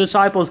 they're the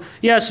disciples,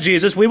 "Yes,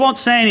 Jesus, we won't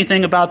say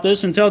anything about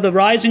this until the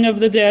rising of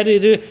the dead."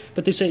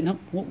 But they say, "No,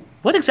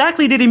 what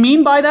exactly did he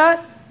mean by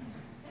that?"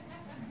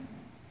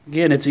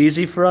 Again, it's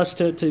easy for us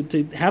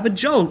to have a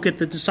joke at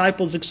the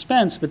disciples'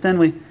 expense, but then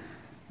we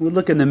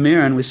look in the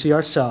mirror and we see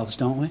ourselves,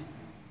 don't we?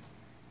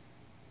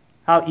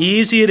 How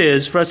easy it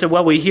is for us to,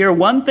 we hear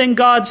one thing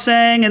God's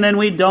saying and then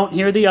we don't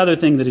hear the other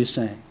thing that he's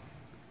saying.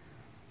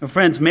 Well,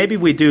 friends, maybe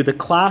we do the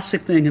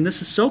classic thing, and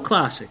this is so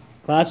classic.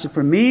 Classic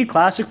for me,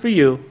 classic for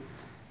you.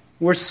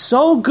 We're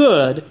so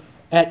good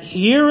at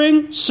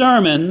hearing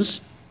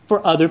sermons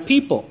for other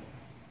people.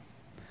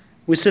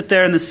 We sit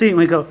there in the seat and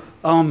we go,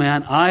 "Oh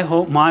man, I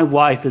hope my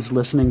wife is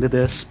listening to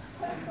this.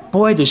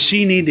 Boy, does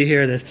she need to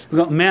hear this." We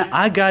go, "Man,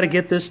 I got to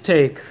get this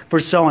tape for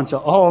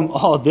so-and-so.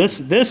 Oh,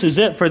 this is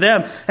it for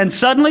them." And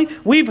suddenly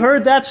we've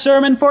heard that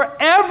sermon for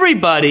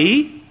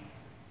everybody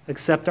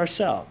except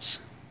ourselves.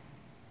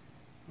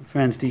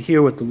 Friends, do you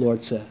hear what the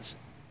Lord says?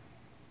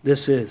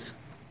 "This is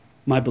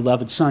my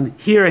beloved Son.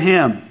 Hear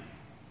him."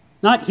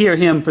 Not hear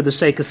him for the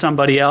sake of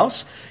somebody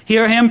else.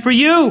 Hear him for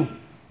you.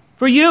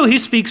 For you, he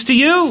speaks to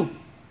you.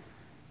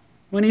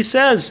 When he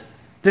says,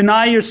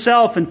 "Deny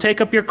yourself and take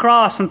up your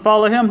cross and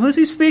follow him," who's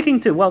he speaking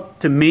to? Well,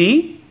 to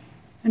me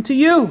and to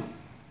you.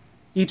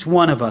 Each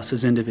one of us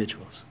as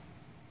individuals.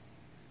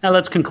 Now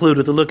let's conclude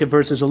with a look at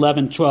verses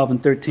 11, 12,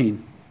 and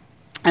 13.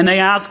 And they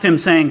asked him,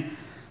 saying,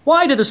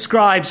 "Why do the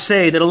scribes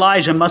say that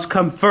Elijah must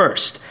come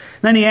first?"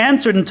 Then he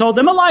answered and told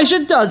them, "Elijah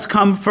does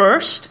come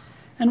first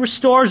and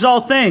restores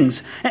all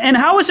things. And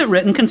how is it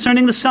written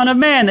concerning the Son of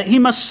Man, that he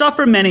must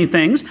suffer many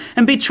things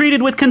and be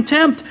treated with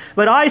contempt?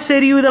 But I say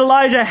to you that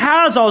Elijah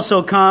has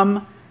also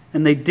come,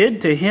 and they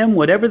did to him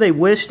whatever they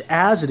wished,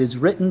 as it is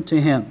written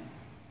to him."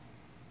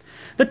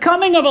 The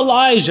coming of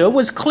Elijah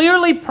was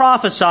clearly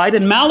prophesied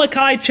in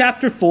Malachi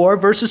chapter 4,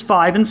 verses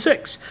 5 and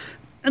 6.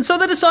 And so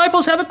the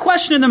disciples have a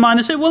question in their mind.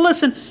 They say, "Well,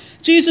 listen,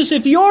 Jesus,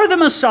 if you're the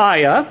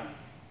Messiah,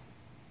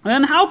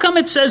 then how come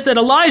it says that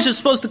Elijah is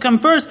supposed to come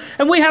first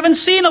and we haven't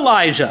seen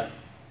Elijah?"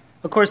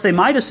 Of course, they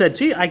might have said,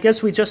 "Gee, I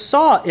guess we just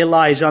saw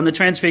Elijah on the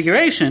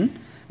Transfiguration.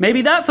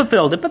 Maybe that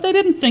fulfilled it." But they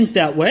didn't think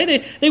that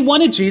way. They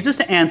wanted Jesus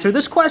to answer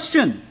this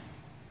question.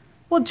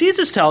 Well,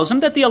 Jesus tells them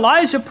that the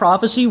Elijah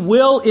prophecy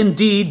will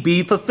indeed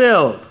be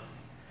fulfilled.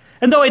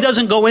 And though he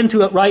doesn't go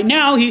into it right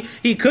now,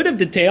 he could have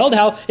detailed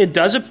how it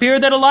does appear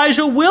that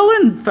Elijah will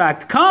in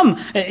fact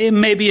come. It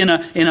may be in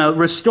a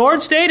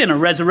restored state, in a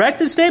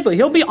resurrected state, but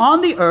he'll be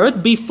on the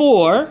earth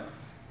before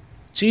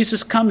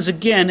Jesus comes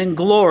again in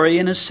glory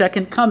in his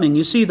second coming.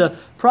 You see, the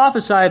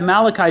prophecy of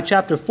Malachi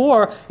chapter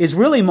 4 is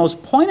really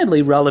most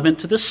pointedly relevant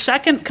to the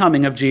second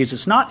coming of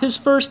Jesus, not his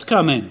first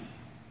coming.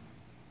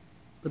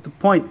 But the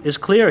point is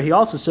clear. He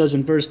also says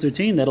in verse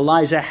 13 that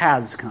Elijah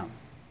has come.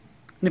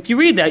 And if you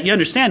read that, you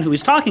understand who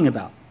he's talking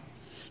about.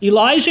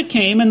 Elijah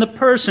came in the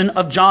person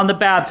of John the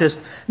Baptist.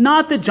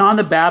 Not that John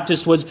the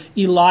Baptist was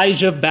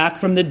Elijah back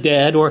from the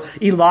dead or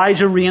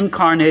Elijah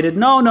reincarnated.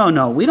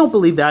 No. We don't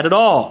believe that at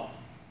all.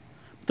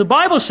 The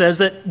Bible says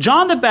that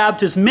John the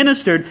Baptist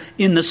ministered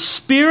in the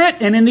spirit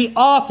and in the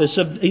office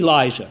of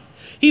Elijah.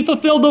 He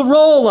fulfilled the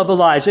role of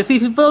Elijah. He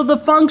fulfilled the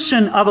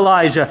function of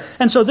Elijah.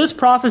 And so this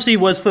prophecy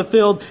was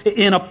fulfilled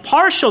in a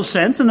partial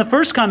sense in the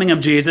first coming of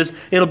Jesus.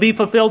 It'll be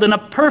fulfilled in a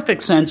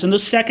perfect sense in the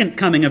second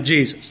coming of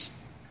Jesus.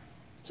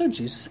 So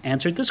Jesus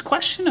answered this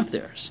question of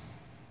theirs.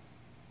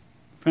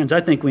 Friends,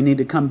 I think we need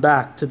to come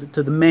back to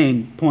the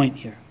main point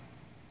here.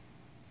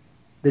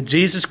 That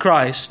Jesus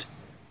Christ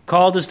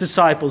called his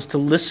disciples to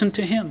listen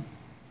to him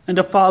and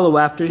to follow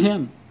after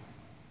him.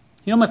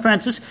 You know, my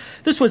friends,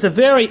 this was a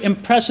very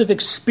impressive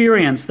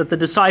experience that the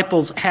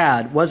disciples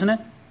had, wasn't it?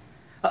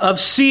 Of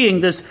seeing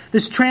this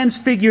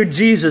transfigured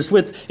Jesus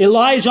with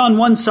Elijah on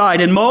one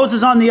side and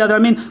Moses on the other. I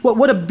mean,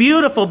 what a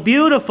beautiful,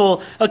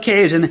 beautiful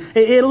occasion.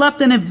 It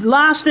left an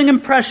lasting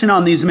impression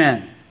on these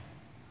men.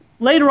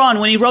 Later on,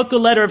 when he wrote the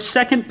letter of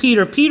 2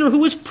 Peter, who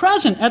was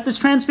present at this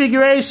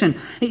transfiguration,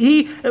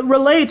 he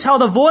relates how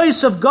the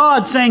voice of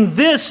God saying,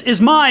 "This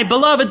is my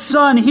beloved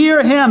Son,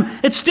 hear him,"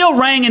 it still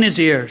rang in his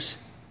ears.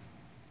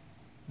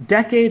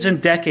 Decades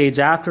and decades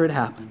after it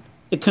happened,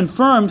 it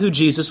confirmed who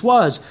Jesus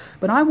was.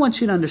 But I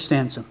want you to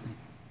understand something.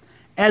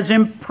 As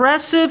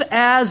impressive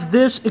as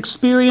this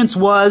experience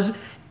was,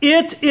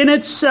 it in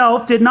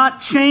itself did not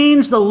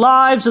change the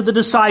lives of the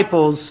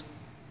disciples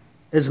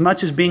as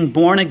much as being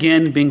born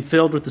again and being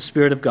filled with the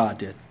Spirit of God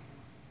did.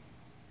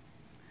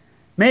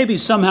 Maybe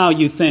somehow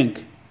you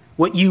think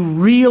what you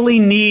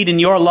really need in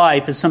your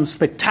life is some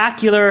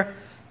spectacular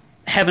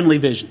heavenly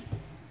vision.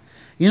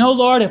 You know,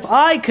 Lord, if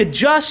I could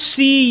just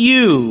see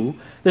you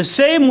the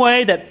same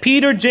way that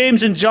Peter,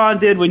 James, and John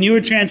did when you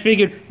were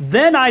transfigured,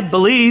 then I'd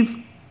believe.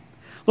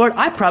 Lord,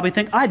 I probably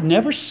think I'd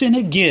never sin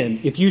again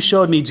if you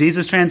showed me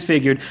Jesus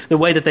transfigured the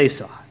way that they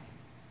saw it.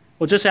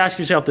 Well, just ask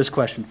yourself this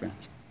question,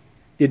 friends.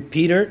 Did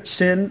Peter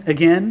sin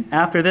again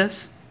after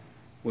this?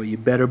 Well, you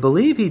better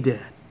believe he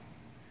did.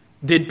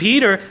 Did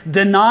Peter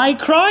deny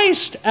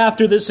Christ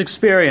after this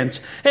experience?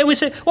 And we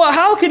say, well,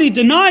 how could he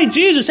deny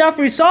Jesus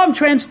after he saw him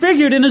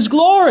transfigured in his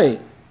glory?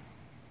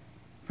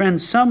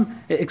 Friends, some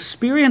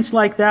experience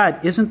like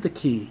that isn't the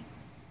key.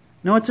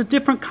 No, it's a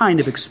different kind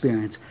of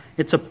experience.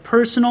 It's a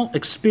personal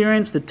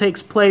experience that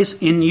takes place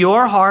in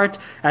your heart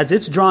as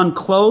it's drawn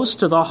close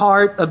to the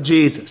heart of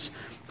Jesus.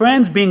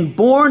 Friends, being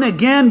born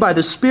again by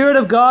the Spirit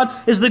of God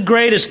is the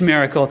greatest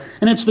miracle,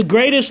 and it's the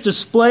greatest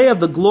display of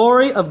the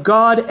glory of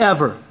God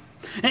ever.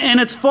 And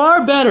it's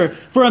far better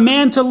for a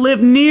man to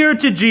live near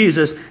to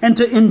Jesus and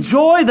to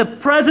enjoy the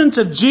presence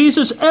of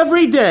Jesus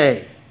every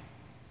day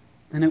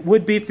than it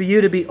would be for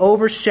you to be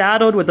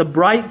overshadowed with a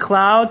bright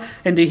cloud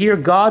and to hear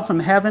God from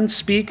heaven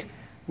speak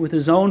with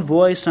his own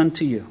voice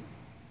unto you.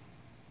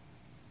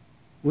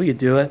 Will you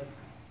do it?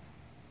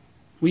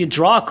 Will you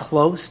draw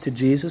close to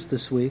Jesus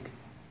this week?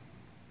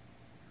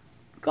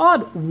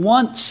 God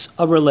wants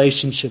a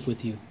relationship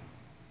with you,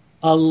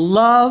 a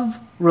love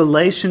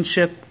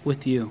relationship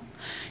with you.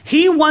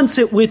 He wants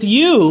it with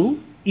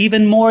you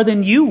even more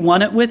than you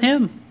want it with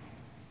him.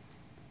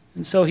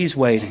 And so he's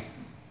waiting.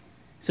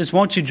 He says,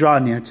 won't you draw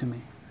near to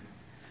me?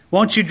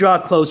 Won't you draw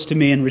close to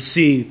me and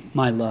receive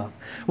my love?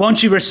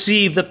 Won't you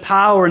receive the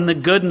power and the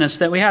goodness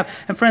that we have?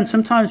 And friends,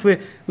 sometimes we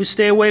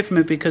stay away from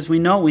it because we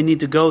know we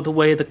need to go the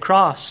way of the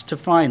cross to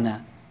find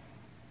that.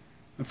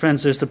 And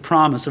friends, there's the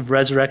promise of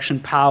resurrection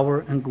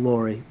power and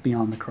glory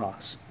beyond the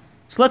cross.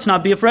 So let's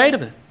not be afraid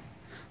of it.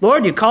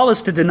 Lord, you call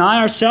us to deny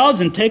ourselves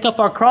and take up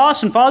our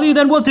cross and follow you,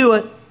 then we'll do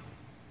it.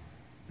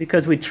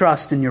 Because we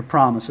trust in your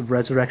promise of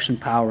resurrection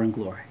power and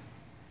glory.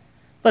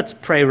 Let's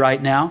pray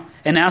right now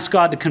and ask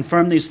God to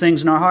confirm these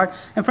things in our heart.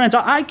 And friends,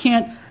 I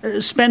can't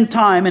spend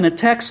time in a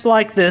text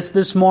like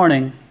this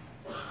morning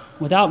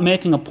without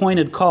making a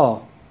pointed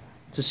call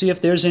to see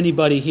if there's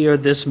anybody here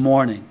this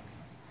morning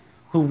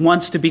who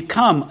wants to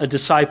become a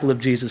disciple of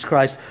Jesus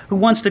Christ, who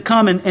wants to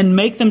come and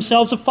make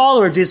themselves a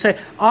follower of Jesus. Say,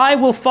 I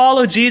will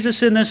follow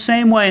Jesus in the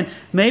same way. And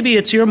maybe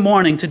it's your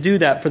morning to do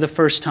that for the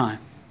first time.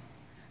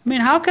 I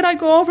mean, how could I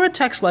go over a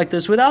text like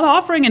this without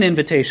offering an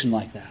invitation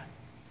like that?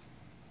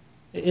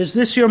 Is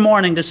this your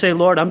morning to say,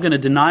 Lord, I'm going to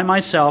deny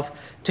myself,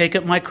 take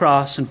up my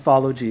cross, and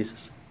follow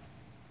Jesus?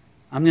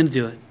 I'm going to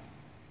do it.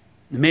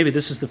 And maybe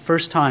this is the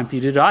first time for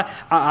you to do it.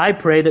 I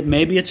pray that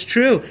maybe it's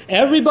true.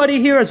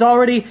 Everybody here has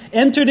already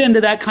entered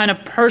into that kind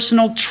of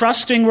personal,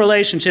 trusting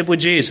relationship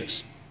with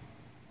Jesus.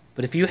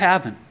 But if you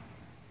haven't,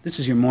 this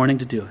is your morning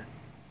to do it.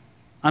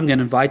 I'm going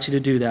to invite you to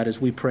do that as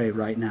we pray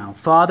right now.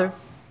 Father,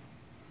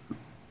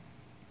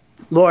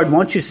 Lord,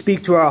 won't you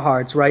speak to our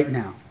hearts right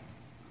now?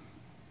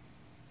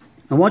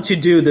 And won't you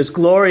do this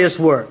glorious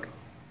work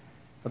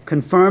of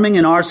confirming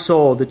in our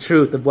soul the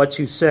truth of what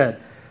you said.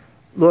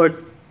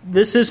 Lord,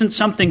 this isn't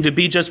something to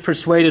be just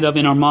persuaded of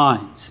in our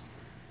minds.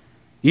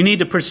 You need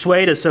to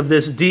persuade us of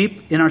this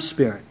deep in our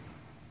spirit.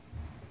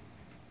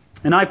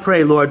 And I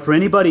pray, Lord, for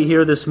anybody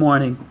here this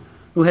morning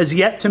who has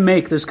yet to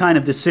make this kind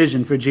of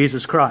decision for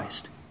Jesus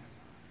Christ,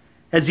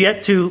 has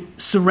yet to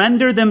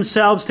surrender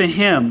themselves to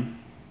Him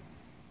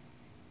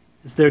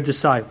as their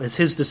disciple, as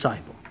His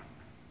disciple.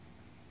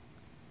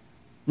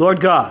 Lord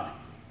God,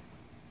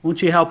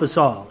 won't you help us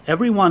all,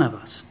 every one of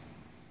us,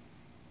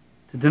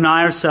 to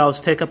deny ourselves,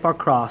 take up our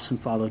cross, and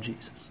follow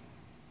Jesus.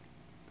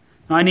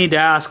 Now I need to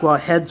ask, while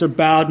heads are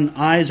bowed and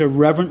eyes are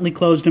reverently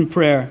closed in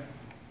prayer,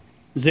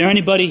 is there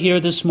anybody here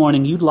this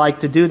morning you'd like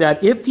to do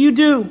that? If you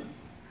do,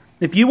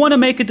 if you want to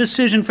make a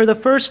decision for the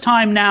first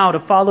time now to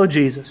follow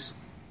Jesus,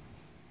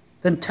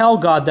 then tell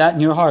God that in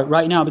your heart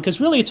right now, because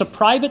really it's a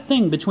private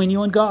thing between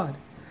you and God.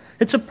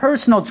 It's a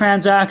personal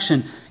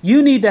transaction.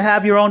 You need to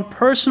have your own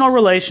personal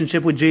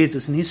relationship with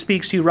Jesus, and He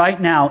speaks to you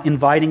right now,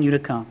 inviting you to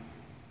come.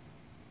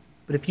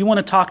 But if you want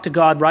to talk to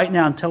God right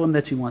now and tell Him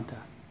that you want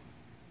that,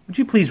 would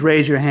you please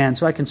raise your hand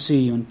so I can see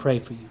you and pray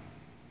for you?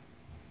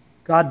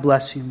 God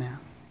bless you, man.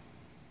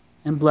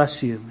 And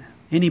bless you, man.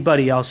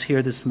 Anybody else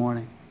here this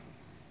morning?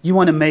 You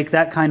want to make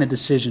that kind of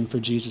decision for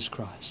Jesus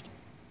Christ.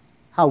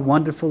 How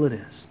wonderful it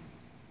is.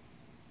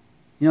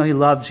 You know, He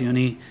loves you, and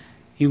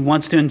He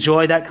wants to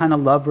enjoy that kind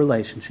of love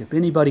relationship.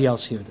 Anybody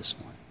else here this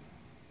morning?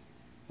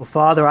 Well,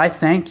 Father, I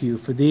thank you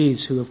for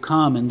these who have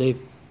come and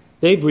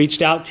they've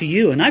reached out to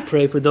you. And I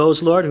pray for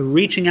those, Lord, who are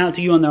reaching out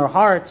to you in their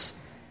hearts,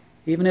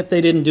 even if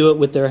they didn't do it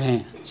with their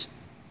hands.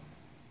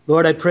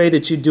 Lord, I pray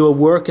that you'd do a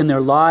work in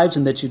their lives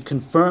and that you'd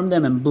confirm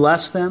them and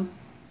bless them.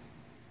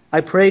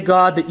 I pray,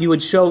 God, that you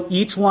would show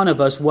each one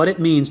of us what it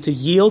means to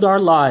yield our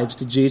lives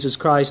to Jesus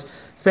Christ.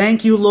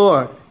 Thank you,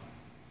 Lord,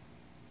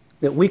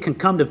 that we can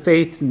come to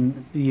faith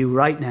in you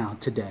right now,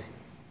 today.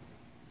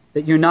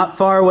 That you're not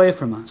far away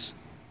from us.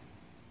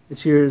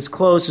 That you're as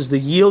close as the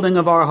yielding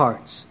of our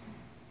hearts,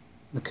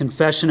 the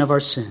confession of our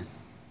sin.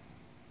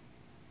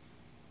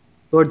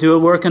 Lord, do a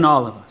work in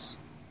all of us.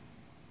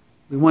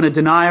 We want to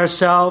deny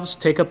ourselves,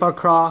 take up our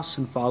cross,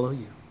 and follow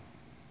you.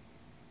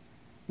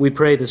 We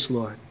pray this,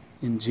 Lord,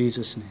 in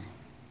Jesus' name.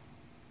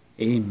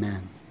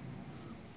 Amen.